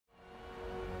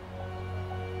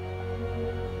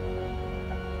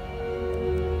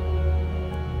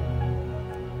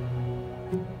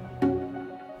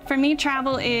For me,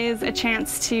 travel is a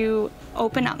chance to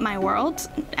open up my world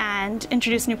and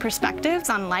introduce new perspectives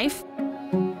on life.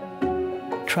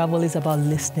 Travel is about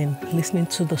listening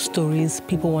to the stories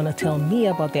people want to tell me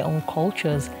about their own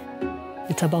cultures.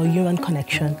 It's about human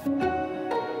connection.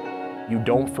 You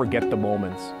don't forget the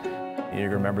moments. You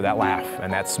remember that laugh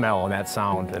and that smell and that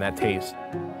sound and that taste.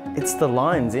 It's the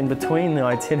lines in between the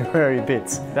itinerary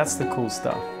bits. That's the cool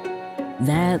stuff.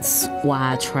 That's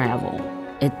why I travel.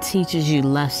 It teaches you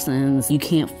lessons you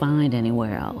can't find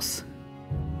anywhere else.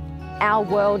 Our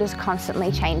world is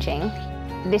constantly changing.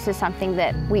 This is something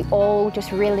that we all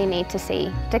just really need to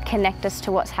see to connect us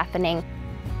to what's happening.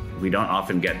 We don't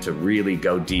often get to really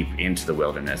go deep into the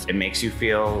wilderness. It makes you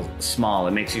feel small.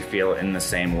 It makes you feel in the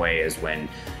same way as when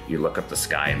you look up the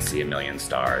sky and see a million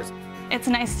stars. It's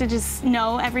nice to just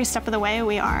know every step of the way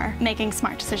we are making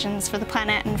smart decisions for the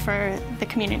planet and for the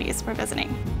communities we're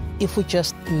visiting. If we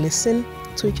just listen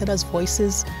to each other's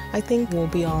voices, I think we'll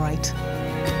be all right.